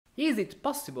Is it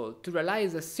possible to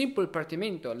realize a simple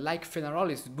partimento like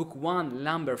Fenaroli's Book 1,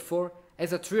 number 4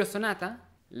 as a trio sonata?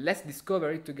 Let's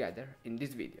discover it together in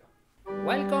this video.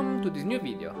 Welcome to this new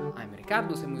video. I'm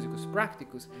Ricardus, a musicus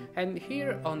practicus, and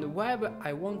here on the web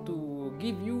I want to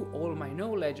give you all my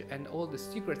knowledge and all the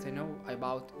secrets I know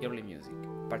about early music.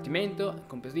 Partimento,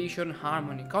 composition,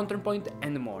 harmony, counterpoint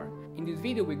and more. In this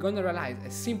video we're gonna realize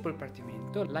a simple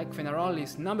partimento like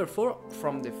Fenaroli's number 4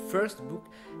 from the first book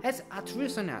as a trio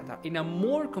sonata in a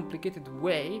more complicated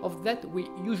way of that we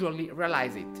usually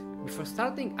realize it. Before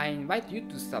starting, I invite you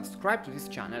to subscribe to this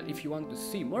channel if you want to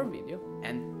see more videos,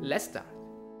 and let's start.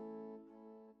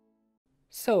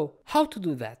 So, how to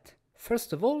do that?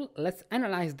 First of all, let's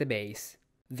analyze the bass.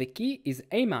 The key is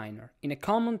A minor, in a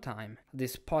common time.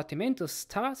 This partimento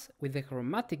starts with the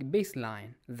chromatic bass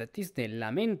line, that is the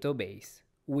lamento bass.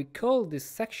 We call this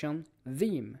section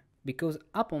theme, because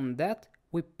upon that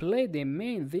we play the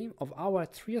main theme of our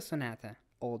trio sonata.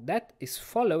 All that is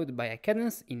followed by a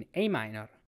cadence in A minor.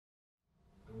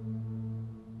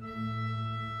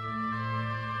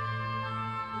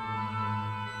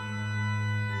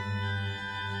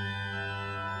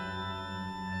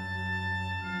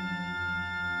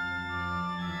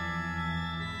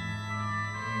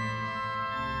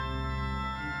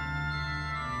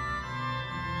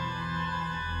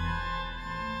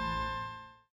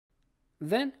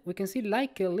 Then we can see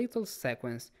like a little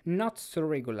sequence, not so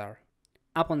regular.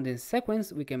 Upon this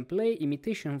sequence we can play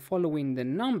imitation following the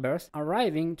numbers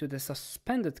arriving to the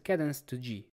suspended cadence to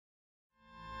G.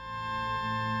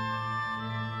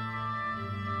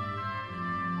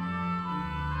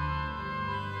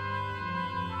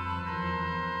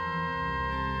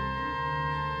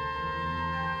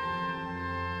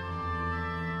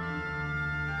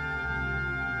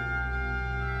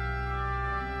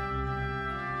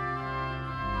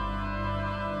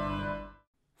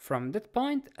 From that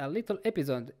point, a little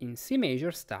episode in C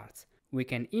major starts. We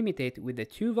can imitate with the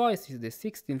two voices the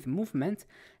 16th movement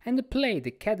and play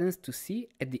the cadence to C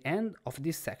at the end of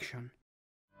this section.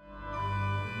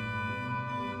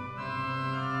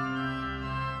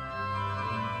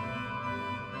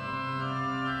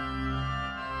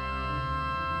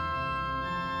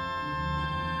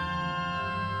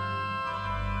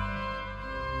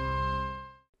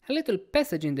 A little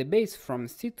passage in the bass from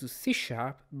C to C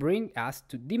sharp brings us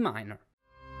to D minor.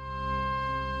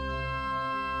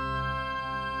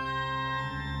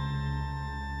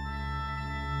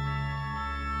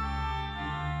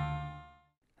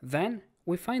 Then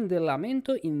we find the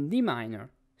lamento in D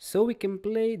minor, so we can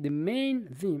play the main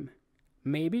theme,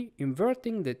 maybe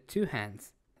inverting the two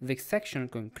hands. The section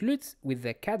concludes with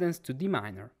the cadence to D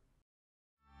minor.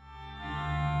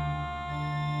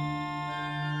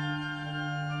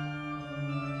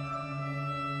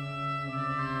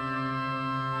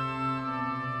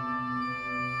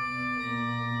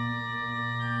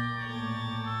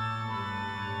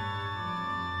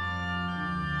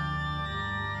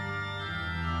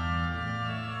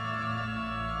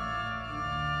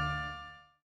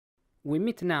 We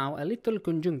meet now a little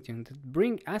conjunction that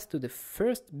brings us to the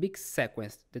first big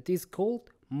sequence that is called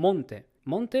Monte.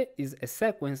 Monte is a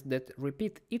sequence that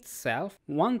repeats itself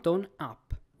one tone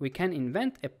up. We can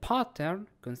invent a pattern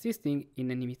consisting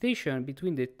in an imitation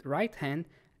between the right hand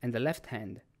and the left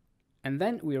hand. And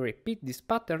then we repeat this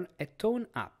pattern a tone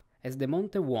up, as the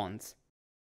Monte wants.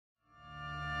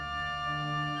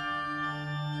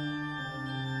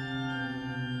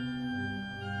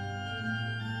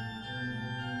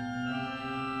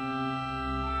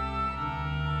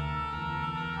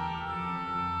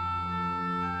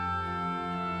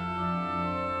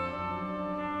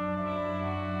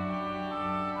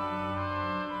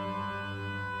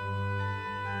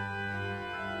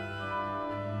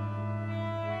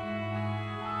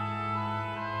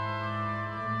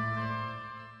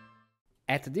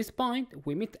 At this point,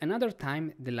 we meet another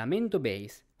time the lamento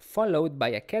bass, followed by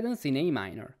a cadence in A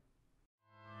minor.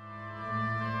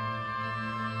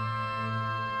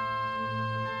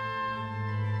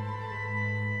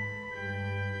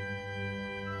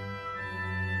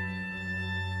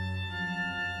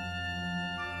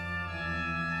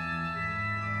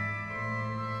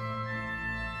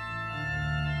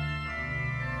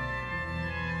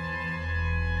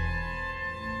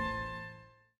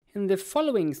 In the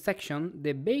following section,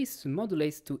 the bass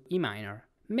modulates to E minor,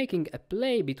 making a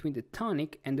play between the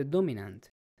tonic and the dominant.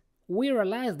 We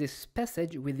realize this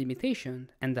passage with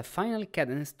imitation and a final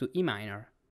cadence to E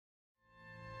minor.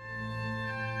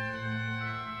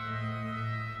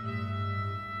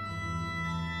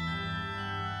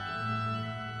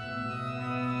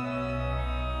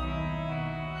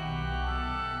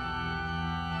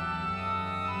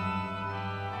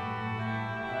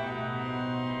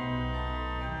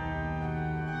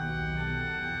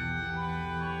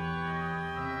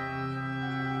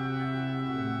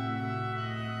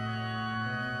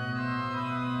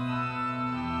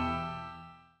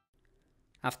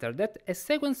 After that, a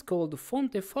sequence called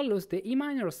Fonte follows the E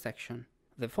minor section.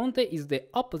 The Fonte is the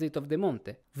opposite of the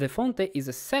Monte. The Fonte is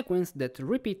a sequence that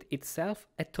repeats itself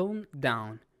a tone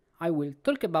down. I will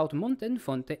talk about Monte and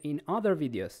Fonte in other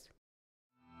videos.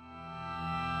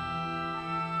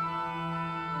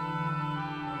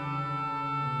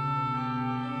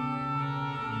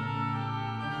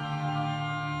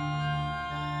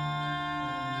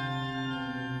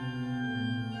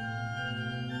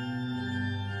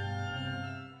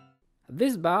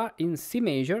 This bar in C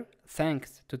major,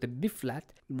 thanks to the B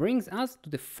flat, brings us to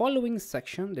the following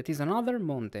section that is another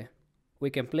Monte.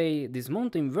 We can play this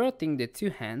Monte inverting the two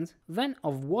hands, then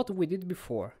of what we did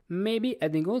before, maybe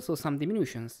adding also some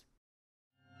diminutions.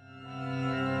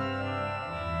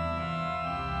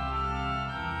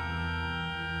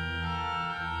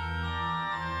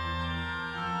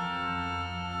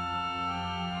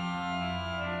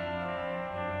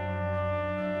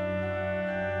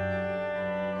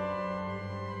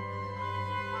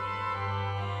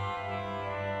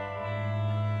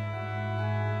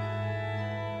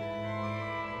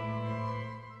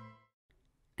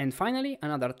 And finally,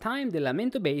 another time the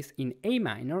lamento bass in A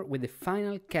minor with the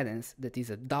final cadence, that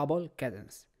is a double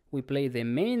cadence. We play the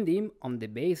main dim on the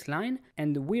bass line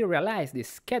and we realize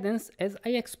this cadence as I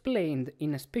explained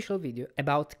in a special video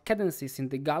about cadences in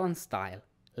the Galant style,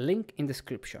 link in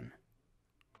description.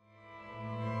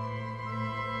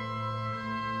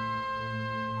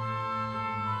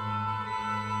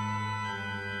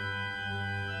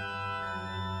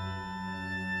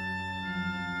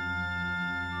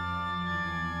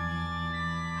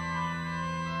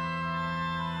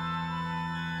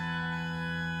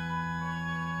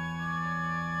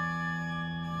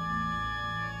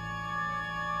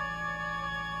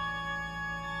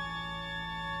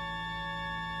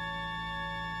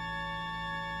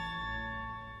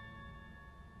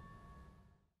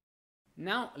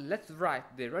 Now let's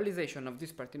write the realization of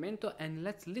this Partimento and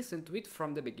let's listen to it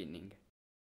from the beginning.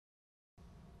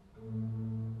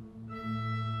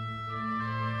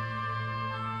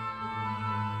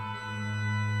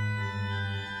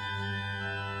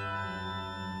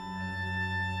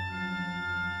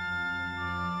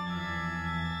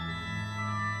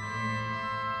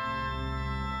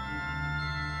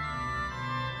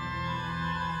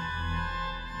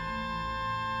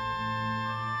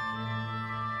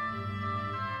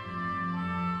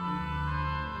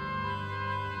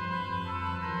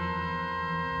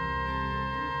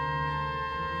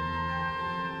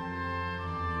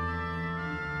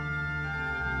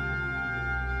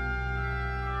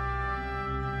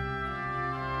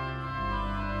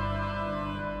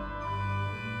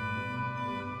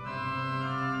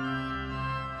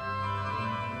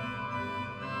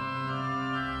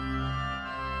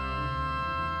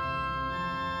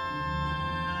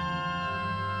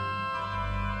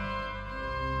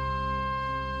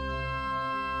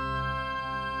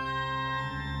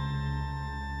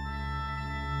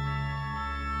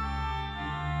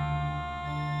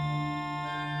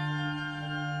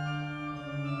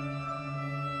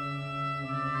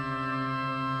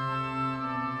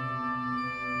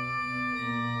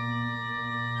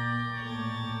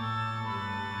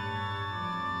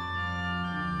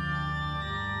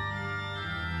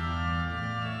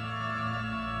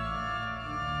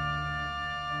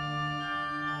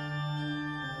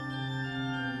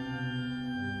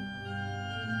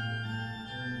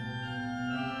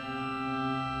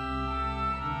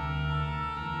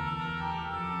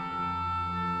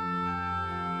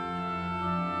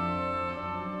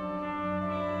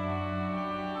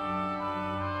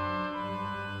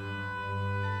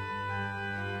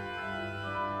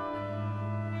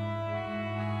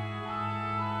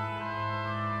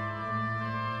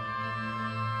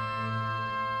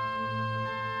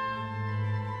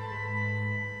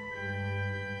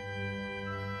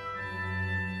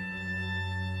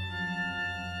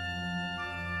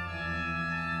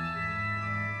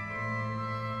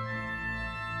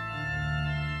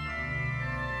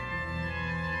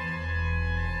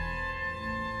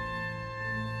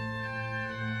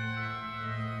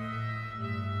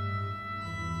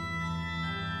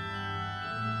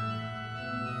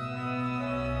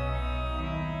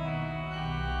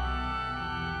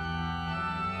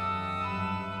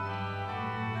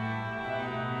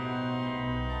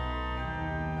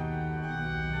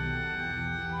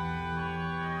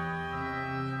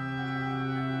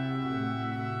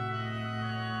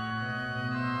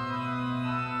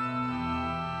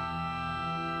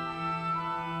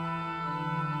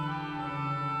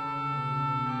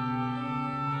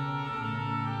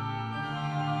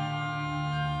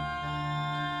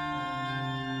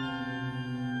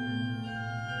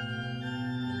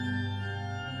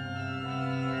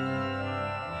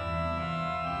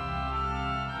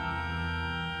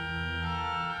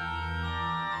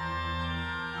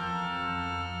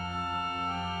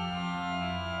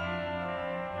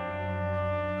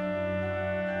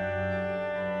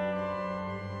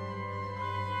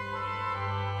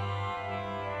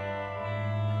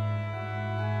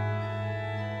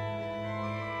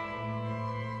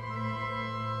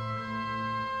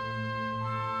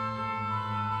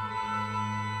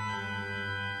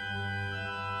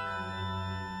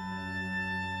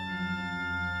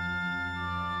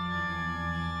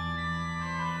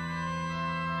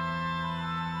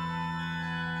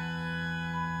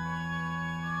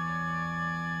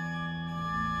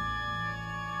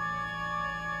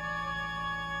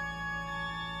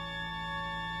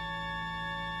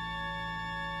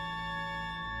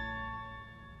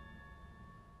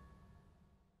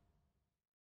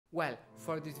 Well,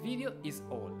 for this video is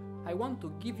all. I want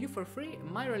to give you for free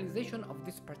my realization of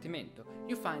this Partimento.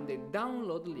 You find the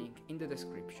download link in the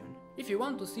description. If you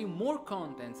want to see more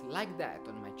contents like that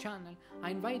on my channel, I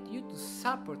invite you to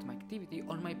support my activity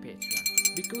on my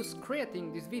Patreon, because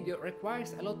creating this video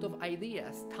requires a lot of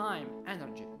ideas, time,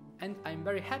 energy, and I'm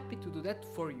very happy to do that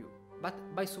for you. But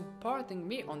by supporting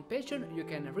me on Patreon, you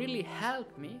can really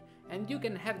help me, and you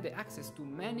can have the access to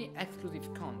many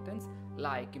exclusive contents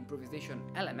like improvisation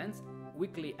elements,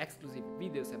 weekly exclusive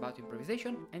videos about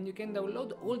improvisation, and you can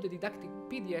download all the didactic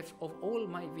PDFs of all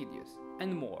my videos,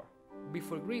 and more.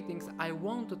 Before greetings, I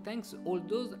want to thank all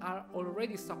those who are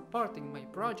already supporting my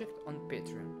project on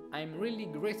Patreon. I'm really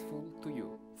grateful to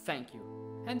you. Thank you.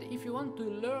 And if you want to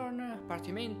learn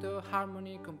Partimento,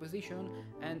 harmony, composition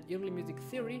and early music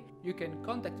theory, you can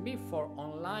contact me for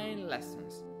online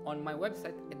lessons. On my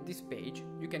website at this page,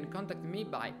 you can contact me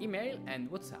by email and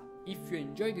WhatsApp. If you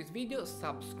enjoyed this video,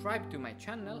 subscribe to my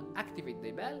channel, activate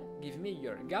the bell, give me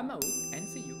your gamma hook and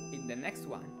see you in the next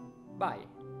one.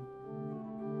 Bye!